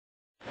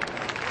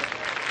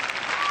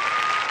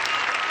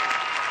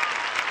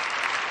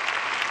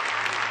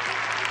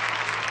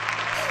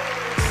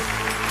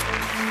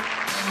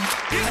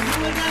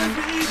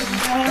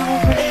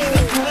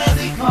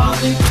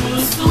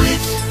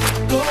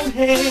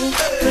thing,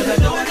 'cause I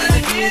don't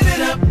wanna give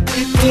it up.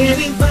 If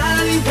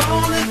anybody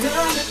wanna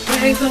come and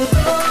praise the Lord,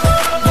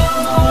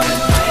 come on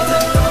and praise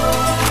the Lord.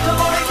 Don't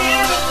wanna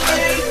give it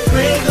away,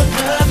 praise the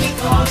Lord, we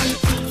call you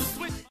to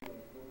switch.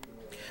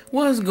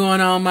 What's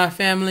going on, my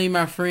family,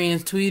 my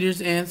friends,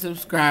 tweeters, and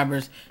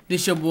subscribers?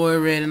 This your boy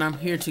Red, and I'm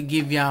here to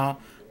give y'all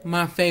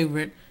my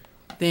favorite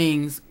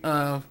things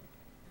of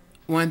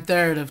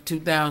 1/3 of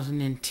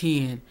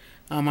 2010.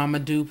 I'm gonna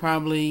do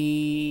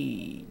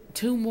probably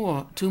two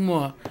more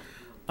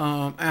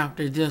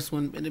after this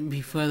one. It'll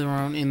be further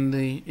on in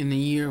the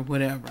year or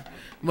whatever.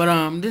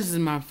 But this is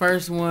my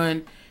first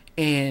one,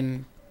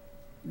 and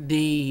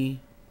the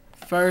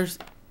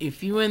first,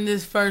 if you in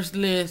this first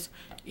list,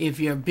 if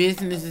your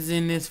business is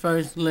in this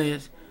first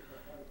list,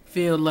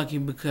 feel lucky,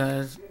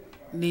 because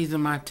these are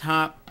my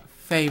top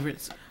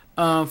favorites.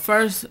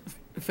 First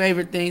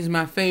favorite things,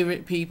 my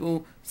favorite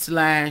people /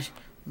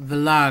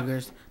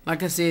 vloggers.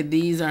 Like I said,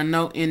 these are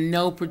in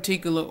no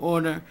particular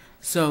order,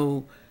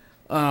 so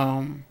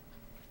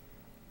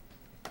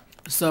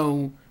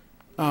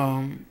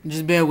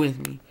just bear with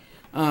me.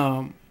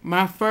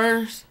 My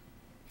first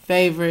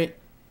favorite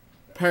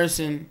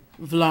person,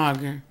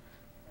 vlogger,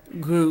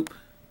 group,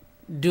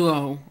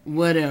 duo,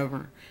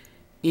 whatever,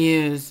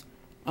 is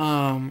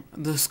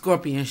the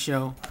Scorpion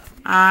Show.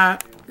 I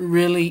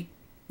really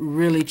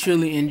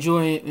truly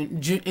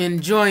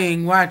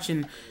enjoying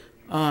watching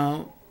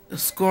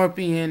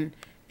Scorpion,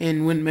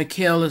 and when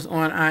Mikhail is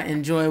on, I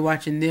enjoy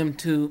watching them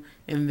too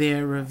and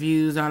their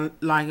reviews. I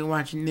like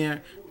watching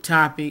their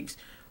topics.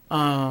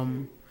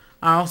 I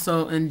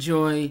also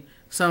enjoy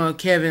some of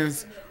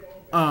Kevin's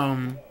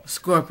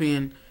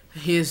Scorpion,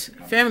 his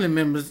family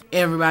members.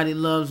 Everybody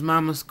loves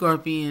Mama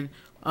Scorpion.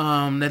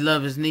 They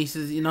love his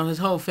nieces, you know, his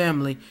whole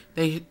family.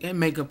 They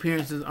make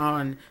appearances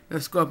on the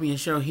Scorpion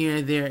Show here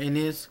and there, and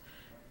it's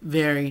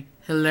very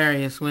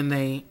hilarious when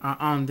they are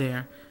on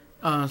there,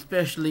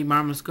 especially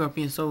Mama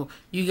Scorpion. So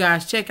you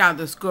guys check out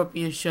the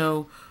Scorpion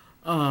Show,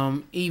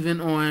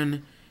 even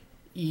on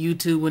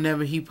YouTube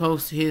whenever he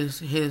posts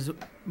his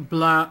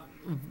blog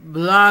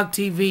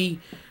TV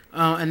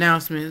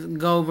announcements.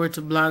 Go over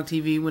to blog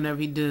TV whenever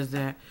he does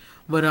that.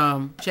 But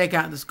check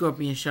out the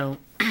Scorpion Show.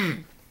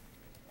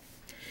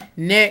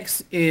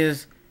 Next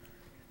is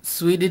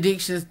Sweet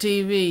Addictions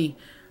TV,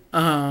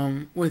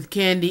 with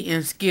Candy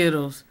and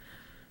Skittles.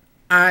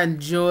 I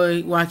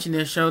enjoy watching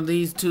their show.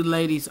 These two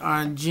ladies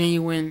are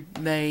genuine.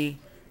 They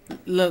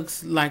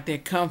looks like they're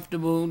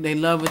comfortable. They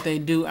love what they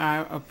do. I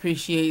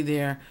appreciate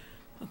their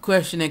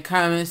question and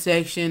comment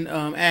section.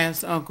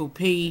 Ask Uncle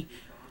P.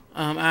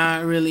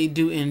 I really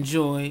do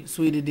enjoy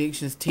Sweet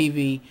Addictions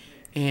TV,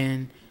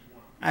 and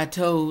I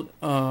told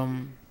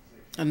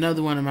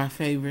another one of my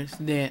favorites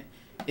that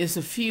it's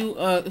a few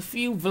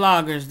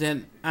vloggers that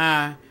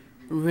I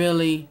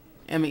really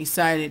am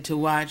excited to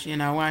watch,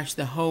 and I watch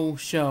the whole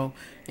show,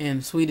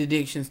 and Sweet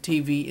Addictions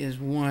TV is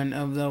one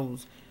of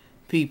those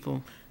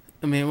people.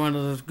 I mean, one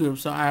of those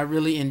groups. So I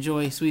really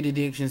enjoy Sweet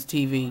Addictions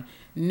TV.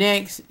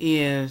 Next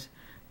is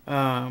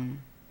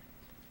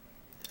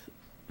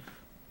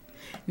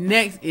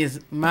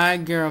my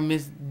girl,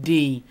 Miss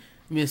D,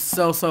 Miss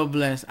So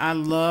Blessed. I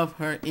love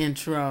her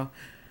intro.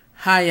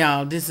 Hi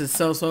y'all, this is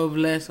So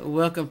Blessed.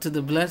 Welcome to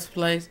the blessed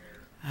place.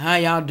 How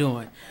y'all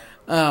doing?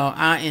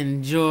 I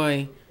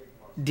enjoy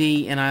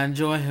D, and I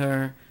enjoy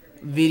her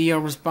video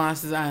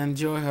responses. I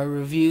enjoy her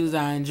reviews.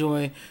 I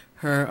enjoy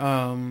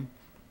her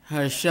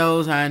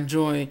shows. I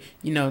enjoy,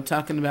 you know,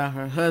 talking about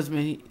her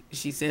husband.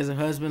 She says her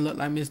husband looked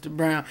like Mr.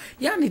 Brown.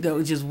 Y'all need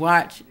to just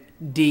watch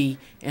D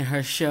and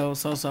her show,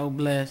 So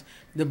Blessed,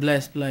 the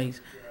blessed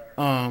place.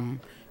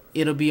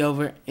 It'll be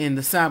over in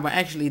the sidebar.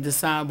 Actually, the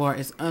sidebar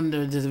is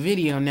under this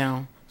video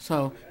now,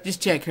 so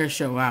just check her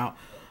show out.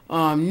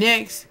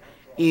 Next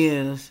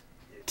is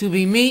To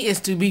Be Me is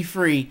To Be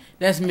Free.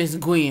 That's Miss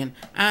Gwen.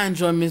 I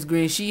enjoy Miss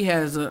Gwen. She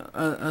has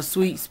a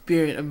sweet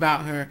spirit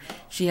about her.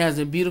 She has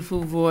a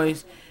beautiful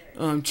voice.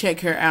 Check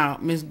her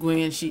out, Miss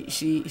Gwen.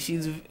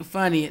 She's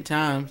funny at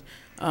times.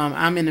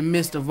 I'm in the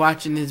midst of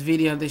watching this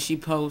video that she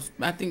posted,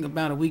 I think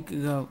about a week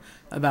ago,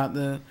 about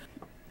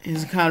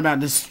it's called about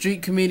the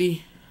street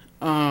committee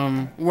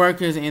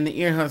workers and the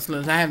ear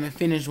hustlers. I haven't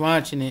finished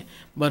watching it,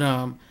 but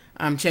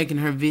I'm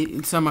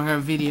checking some of her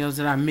videos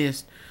that I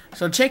missed.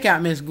 So check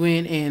out Miss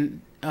Gwen,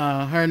 and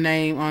her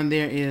name on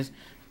there is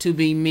To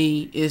Be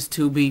Me is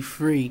To Be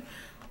Free.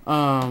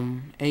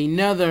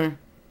 Another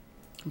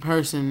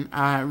person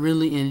I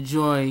really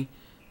enjoy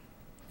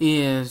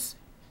is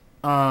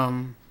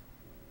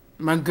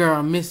my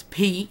girl, Miss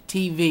P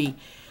TV.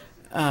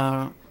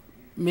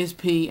 Miss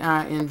P,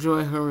 I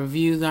enjoy her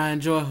reviews. I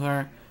enjoy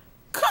her.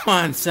 Come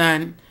on,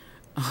 son.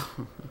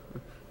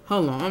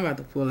 Hold on, I'm about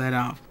to pull that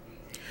off.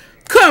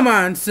 Come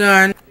on,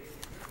 son.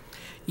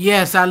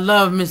 Yes, I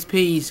love Miss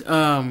P's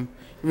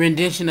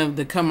rendition of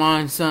the Come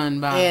On, Son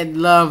by Ed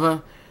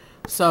Lover.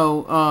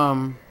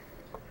 So,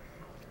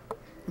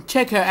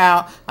 check her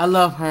out. I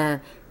love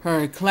her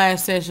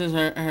class sessions,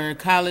 her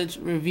college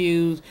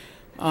reviews.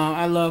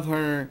 I love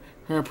her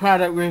her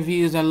product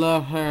reviews. I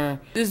love her.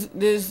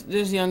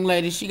 This young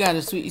lady, she got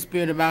a sweet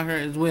spirit about her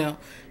as well,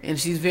 and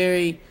she's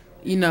very,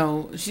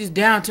 she's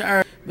down to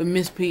earth. But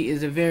Miss P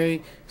is a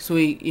very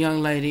sweet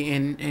young lady,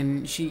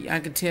 and I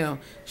could tell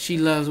she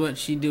loves what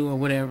she do or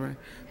whatever.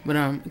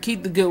 But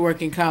keep the good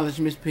work in college,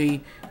 Miss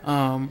P.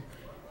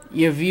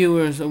 Your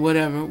viewers or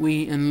whatever,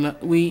 we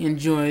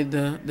enjoy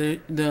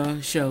the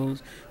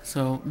shows.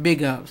 So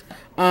big ups.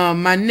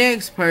 My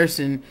next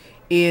person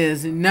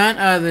is none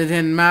other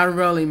than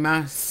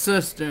my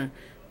sister,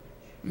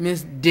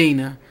 Miss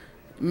Dina.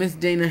 Miss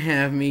Dina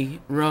have me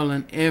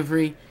rolling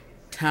every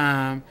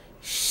time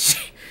she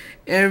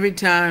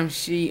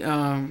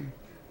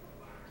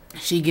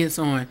gets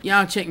on.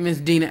 Y'all check Miss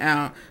Dina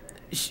out.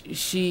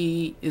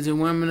 She is a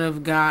woman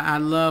of God. I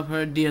love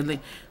her dearly.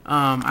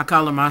 I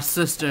call her my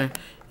sister,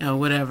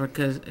 whatever,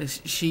 because as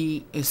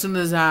soon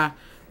as I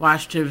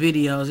watched her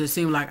videos, it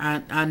seemed like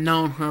I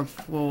known her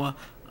for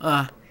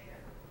a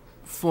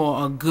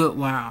good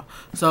while.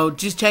 So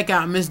just check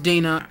out Miss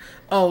Dina.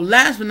 Oh,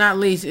 last but not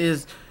least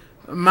is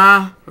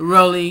my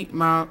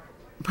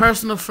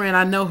personal friend.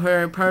 I know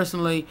her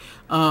personally.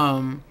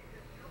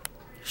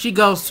 She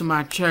goes to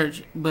my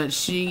church, but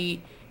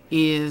she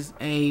is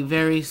a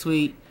very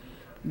sweet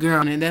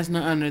girl, and that's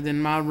none other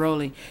than my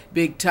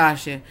Big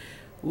Tasha.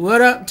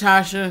 What up,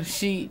 Tasha?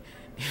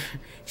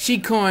 She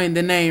coined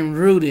the name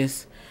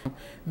Rudis.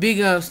 Big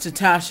ups to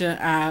Tasha.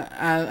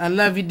 I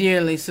love you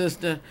dearly,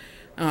 sister.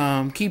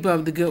 Keep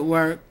up the good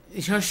work.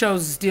 Her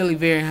shows are still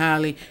very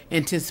highly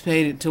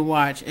anticipated to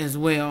watch as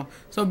well.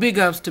 So big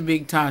ups to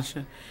Big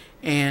Tasha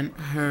and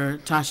her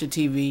Tasha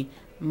TV.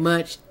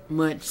 Much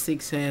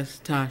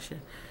success, Tasha.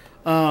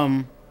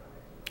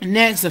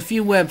 Next, a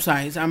few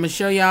websites. I'm gonna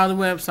show y'all the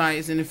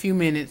websites in a few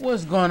minutes.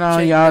 What's going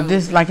on, y'all?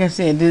 This, like I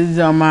said, this is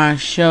on my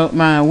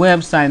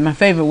website. My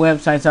favorite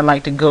websites I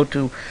like to go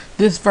to.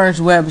 This first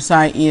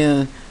website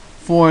is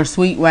for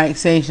Sweet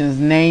Waxations.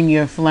 Name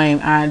Your Flame.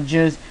 I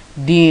just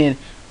did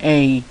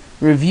a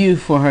review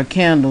for her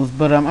candles,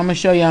 but I'm gonna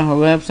show y'all her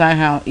website,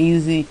 how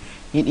easy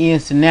it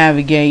is to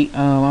navigate.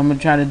 I'm gonna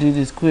try to do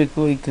this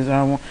quickly because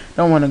I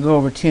don't want to go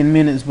over 10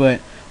 minutes.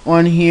 But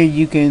on here,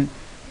 you can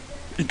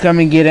come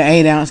and get an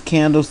 8-ounce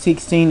candle,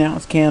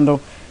 16-ounce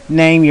candle.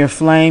 Name your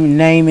flame.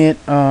 Name it.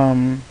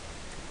 When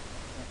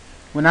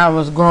I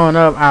was growing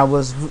up, I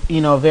was,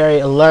 very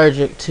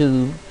allergic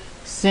to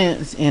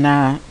scents, and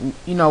I,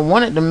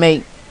 wanted to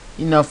make,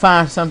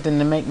 find something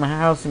to make my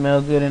house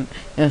smell good,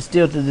 and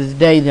still to this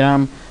day that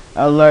I'm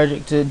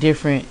allergic to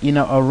different,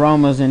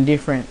 aromas and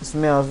different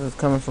smells that's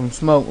coming from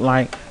smoke,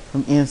 like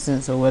from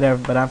incense or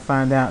whatever. But I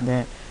find out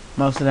that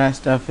most of that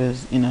stuff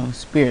is,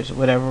 spirits or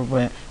whatever,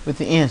 but with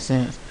the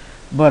incense.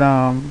 But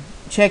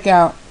check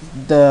out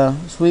the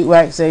Sweet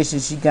Waxation.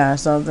 She got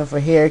something for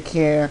hair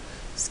care,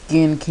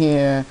 skin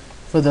care,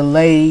 for the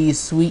ladies,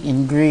 sweet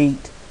and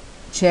greet.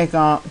 Check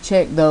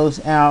those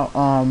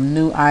out.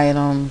 New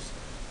items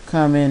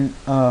coming.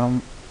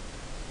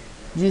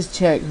 Just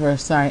check her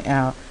site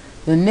out.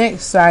 The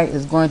next site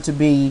is going to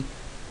be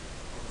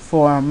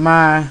for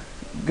my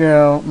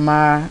girl.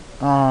 I'm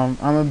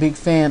a big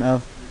fan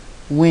of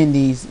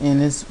Wendy's,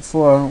 and it's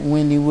for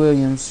Wendy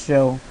Williams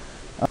show.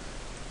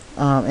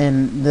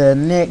 And the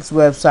next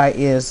website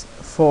is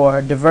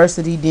for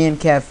Diversity Den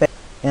Cafe,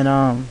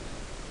 and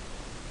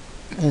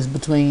it's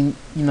between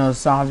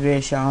Salisbury,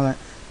 Charlotte,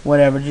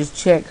 whatever. Just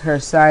check her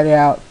site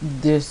out.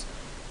 This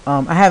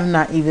I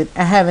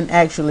haven't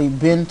actually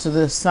been to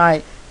the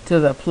site, to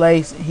the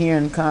place here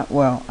in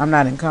I'm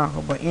not in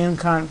Concord, but in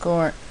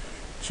Concord.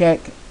 Check.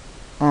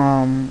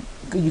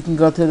 You can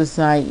go to the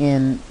site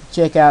and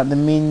check out the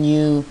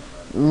menu.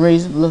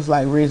 Looks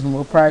like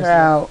reasonable price.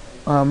 Out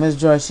Miss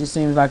Joyce, she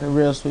seems like a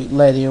real sweet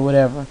lady or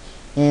whatever.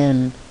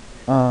 And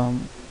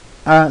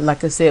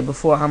like I said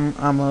before,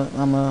 I'm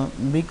a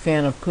big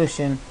fan of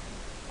pushing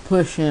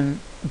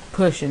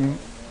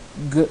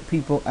good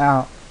people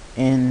out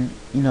and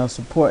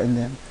supporting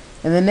them.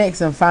 And the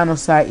next and final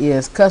site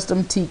is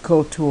Custom Tea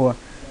Couture.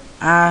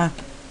 I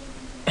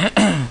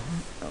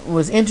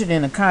was entered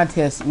in a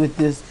contest with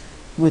this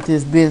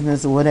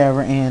business or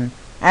whatever, and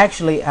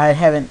actually I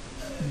haven't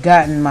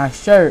gotten my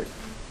shirt,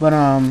 but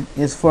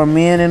it's for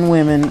men and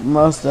women.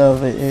 Most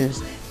of it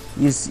is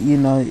you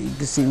can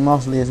see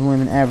mostly as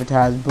women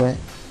advertised, but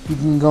you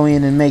can go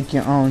in and make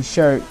your own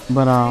shirt.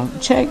 But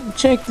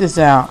check this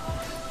out.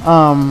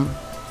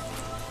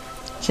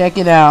 Check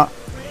it out.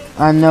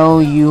 I know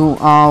you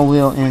all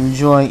will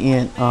enjoy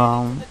it.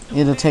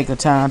 It'll take a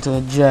time to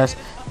adjust,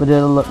 but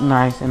it'll look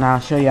nice, and I'll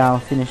show y'all a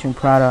finishing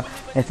product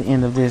at the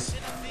end of this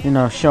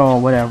show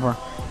or whatever.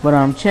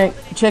 But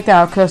check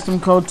out Custom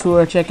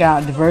Couture. Check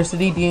out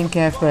Diversity Den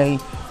Cafe.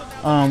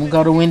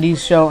 Go to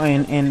Wendy's show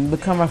and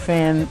become a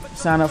fan.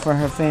 Sign up for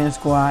her fan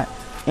squad,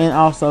 and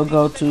also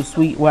go to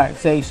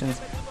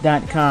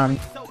sweetwaxations.com.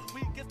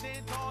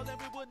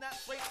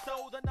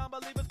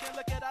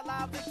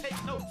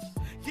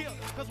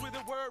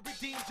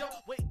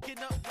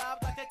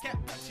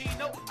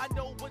 I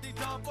know what he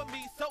done for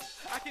me, so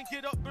I can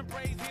get up and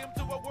praise him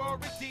to a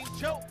world redeemed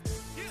show.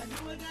 I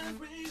know I gotta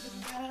praise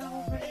him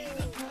now, praise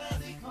him.